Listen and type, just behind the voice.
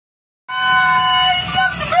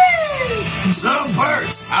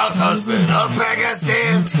house husband of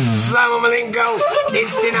Pakistan, Slama Malingo,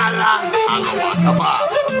 instant Allah,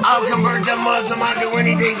 I'll convert to Muslim, I'll do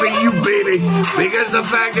anything for you, baby, because the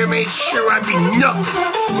factor made sure I'd be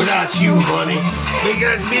nothing without you, honey,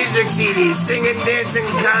 because music CDs, singing, dancing,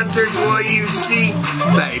 concerts, what you see,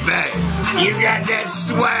 baby, you got that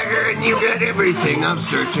swagger and you got everything I'm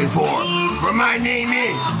searching for my name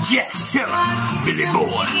is Jess Tiller, Billy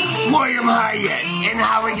Boy, William Hyatt, and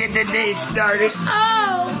how we get the day started.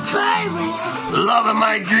 Oh, baby. Loving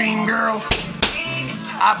my dream girl.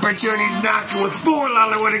 Opportunities knocking with 4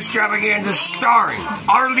 Hollywood extravaganza starring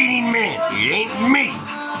our leading man. It ain't me.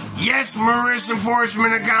 Yes, Maurice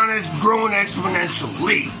enforcement account has grown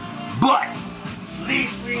exponentially. But, at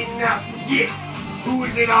least we not forget who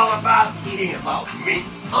is it all about? It ain't about me.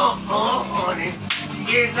 Honey.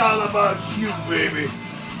 It's all about you, baby.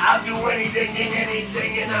 I'll do anything and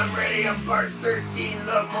anything, and I'm ready. I'm part 13,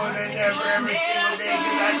 love more than ever, every single day,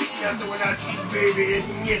 because I do nothing without you, baby. And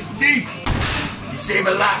yes, indeed, you saved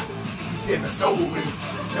my life, you saved my soul, baby.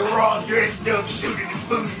 And we're all dressed up, suited and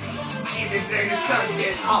booted. Even executive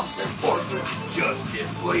content, officer, enforcement,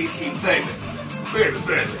 justice, what do you see, baby? Baby,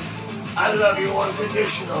 I love you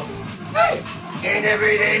unconditional. Hey, and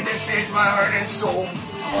every day this is my heart and soul.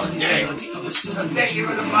 Oh, yeah. So thank you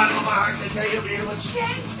from the bottom of my heart to tell you beautiful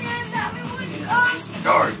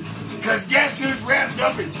story. Because guess who's wrapped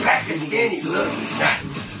up in Pakistani love tonight?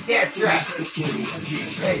 That's right.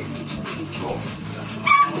 Hey.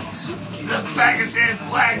 The Pakistan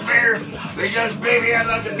flag bearer. Because, baby, I'd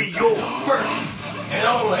love to be your first and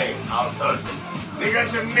only house husband.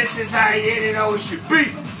 Because your Mrs. Hyatt, it always should be.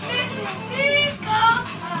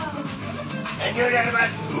 And you're not about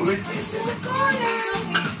who is this in the corner?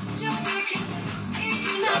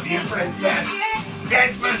 Love you, princess.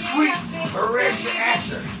 That's my sweet Marisha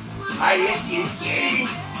Asher. I hit you, kitty.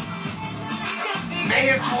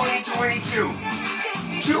 May of 2022.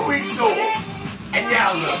 2 weeks old. And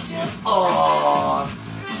now look. Aww.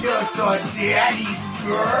 You're so daddy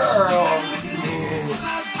girl.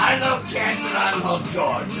 I love cats and I love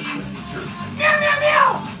dogs. This is true. Meow, meow,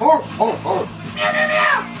 meow. Meow, meow,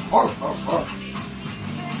 meow.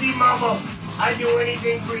 See, Mama, I do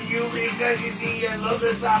anything for you because you see, I love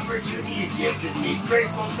this opportunity you gifted me.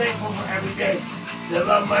 Grateful, thankful for every day to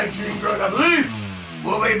love my dream girl. I believe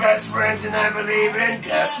we'll be best friends, and I believe in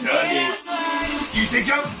destiny. You say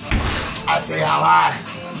jump, I say how high,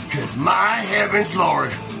 because my heavens,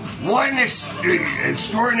 Lord, what an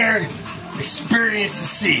extraordinary experience to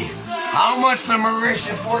see how much the Maurice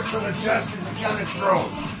enforcement of justice account has grown.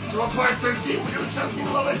 So on part 13, we're doing something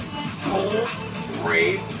a little bit bold,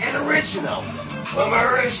 brave, and original. But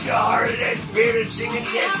Maurice hearted as baby singing,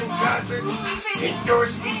 dancing concerts,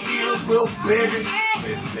 endorsement deals, will baby.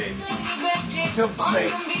 To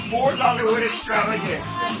play 4 Hollywood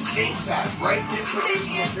extravaganzas at the same time, writing,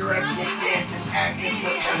 producing, and directing, dancing, acting,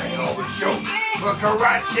 and a hell of a show for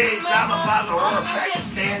karate, Islamabad, or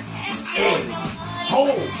Pakistan is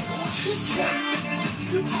home.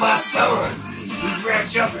 My son. He's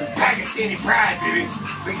wrapped up in Pakistani pride, baby.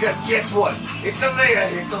 Because guess what? It's a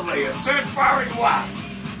layer. Search far and wide.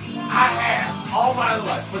 I have all my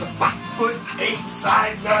life with a 5'8",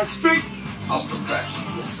 size 9 street of perfection.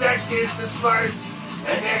 The sexiest, the smartest,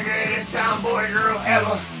 and the greatest tomboy girl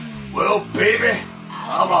ever. Well, baby,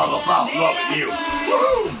 I'm all about loving you.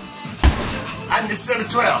 Woo! On December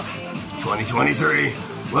 12th, 2023,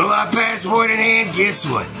 with my passport in hand, guess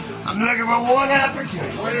what? I'm looking for one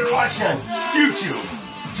opportunity. Whether you're watching YouTube,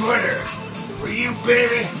 Twitter, for you,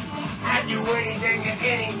 baby, I'd do anything and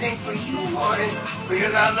anything for you, honey,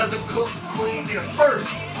 because I love to cook, clean, be the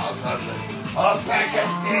first house husband of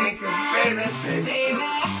Pakistan, baby.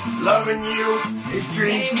 Loving you, his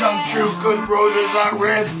dreams come true, cause roses are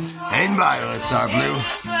red and violets are blue.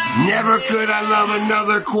 Never could I love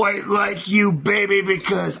another quite like you, baby,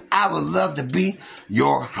 because I would love to be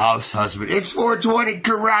your house husband. It's 420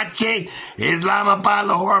 Karachi, Islamabad,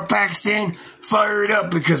 Lahore, Pakistan. Fired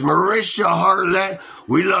up because Marisha Hartlet,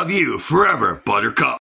 we love you forever, Buttercup.